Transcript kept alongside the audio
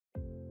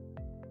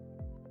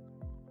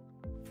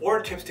4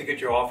 tips to get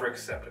your offer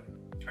accepted.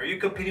 Are you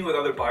competing with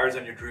other buyers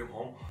on your dream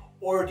home,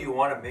 or do you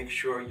want to make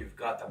sure you've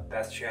got the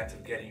best chance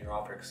of getting your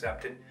offer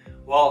accepted?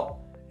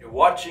 Well, you're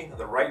watching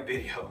the right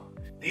video.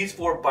 These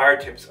 4 buyer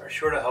tips are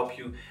sure to help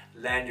you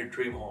land your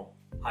dream home.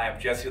 I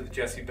am Jessie with the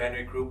Jessie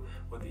Group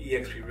with the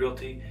eXp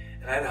Realty,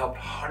 and I've helped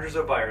hundreds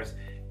of buyers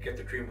get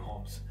their dream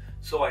homes.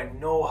 So I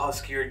know how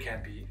scary it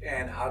can be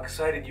and how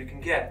excited you can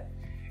get.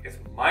 It's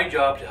my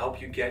job to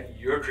help you get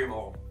your dream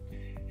home.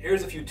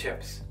 Here's a few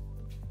tips.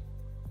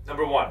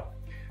 Number 1,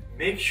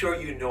 make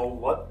sure you know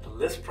what the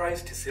list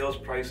price to sales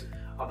price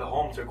of the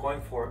homes are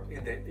going for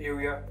in the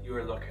area you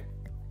are looking.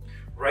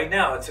 Right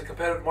now, it's a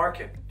competitive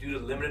market due to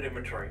limited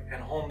inventory,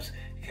 and homes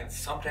can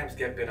sometimes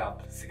get bid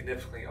up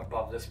significantly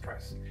above list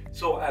price.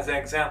 So as an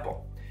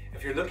example,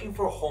 if you're looking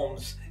for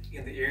homes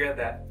in the area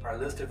that are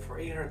listed for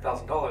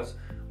 $800,000,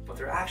 but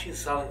they're actually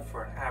selling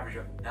for an average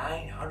of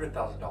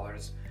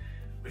 $900,000,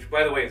 which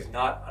by the way is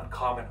not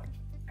uncommon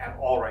at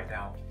all right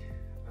now,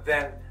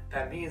 then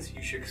that means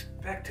you should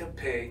expect to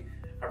pay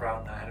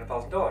around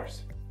 $900,000.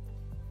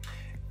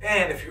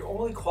 And if you're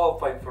only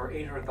qualified for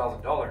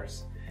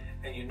 $800,000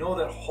 and you know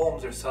that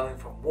homes are selling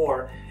for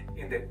more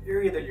in the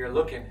area that you're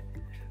looking,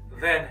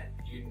 then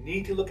you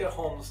need to look at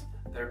homes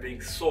that are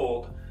being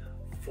sold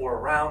for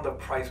around the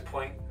price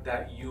point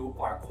that you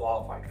are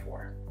qualified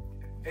for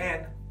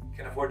and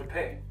can afford to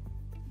pay.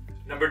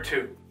 Number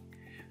 2,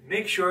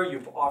 make sure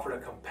you've offered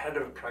a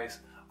competitive price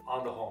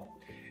on the home.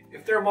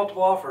 If there are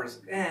multiple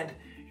offers and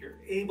you're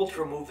able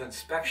to remove the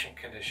inspection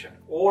condition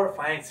or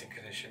financing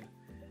condition,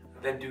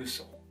 then do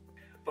so.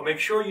 But make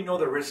sure you know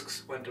the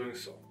risks when doing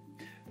so.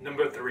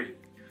 Number 3,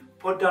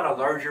 put down a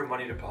larger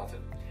money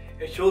deposit.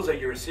 It shows that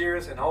you're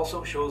serious and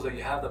also shows that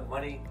you have the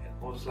money and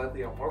most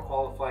likely are more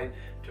qualified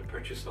to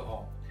purchase the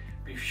home.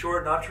 Be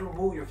sure not to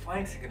remove your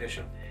financing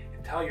condition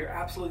until you're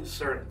absolutely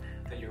certain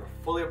that you're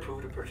fully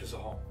approved to purchase a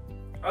home.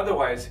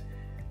 Otherwise,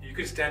 you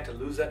could stand to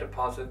lose that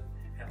deposit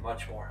and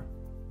much more.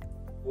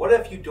 What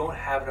if you don't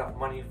have enough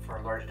money for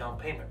a large down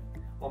payment?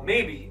 Well,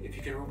 maybe if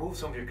you can remove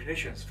some of your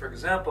conditions. For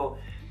example,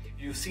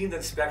 you've seen the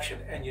inspection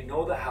and you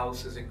know the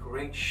house is in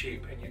great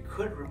shape and you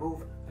could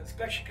remove the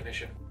inspection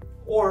condition.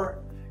 Or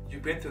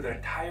you've been through the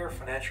entire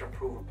financial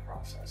approval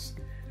process.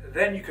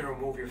 Then you can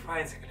remove your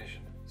financing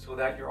condition so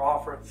that your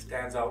offer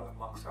stands out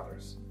amongst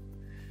others.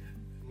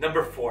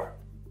 Number 4,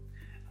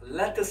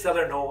 let the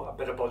seller know a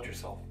bit about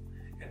yourself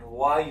and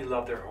why you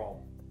love their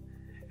home,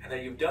 and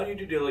that you've done your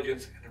due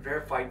diligence and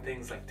verified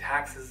things like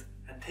taxes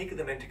and taken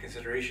them into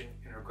consideration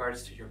in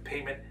regards to your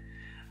payment.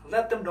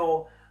 Let them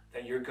know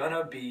that you're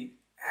gonna be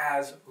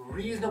as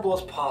reasonable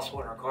as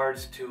possible in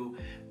regards to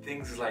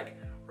things like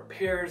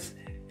repairs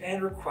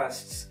and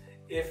requests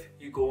if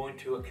you go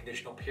into a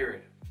conditional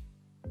period.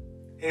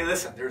 Hey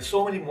listen, there's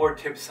so many more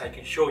tips I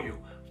can show you,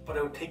 but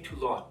it would take too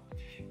long.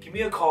 Give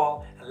me a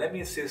call and let me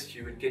assist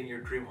you in getting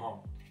your dream home.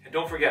 And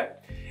don't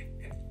forget,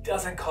 it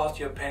doesn't cost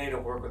you a penny to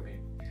work with me.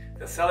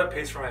 The seller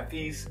pays for my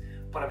fees,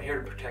 but I'm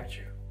here to protect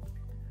you.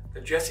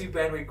 The Jessie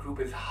Group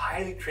is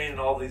highly trained in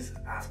all these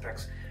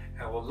aspects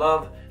and will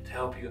love to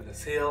help you in the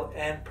sale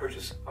and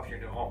purchase of your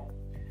new home.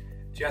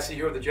 Jessie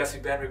here with the Jessie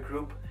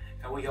Group,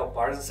 and we help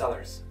buyers and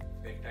sellers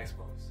make nice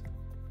moves.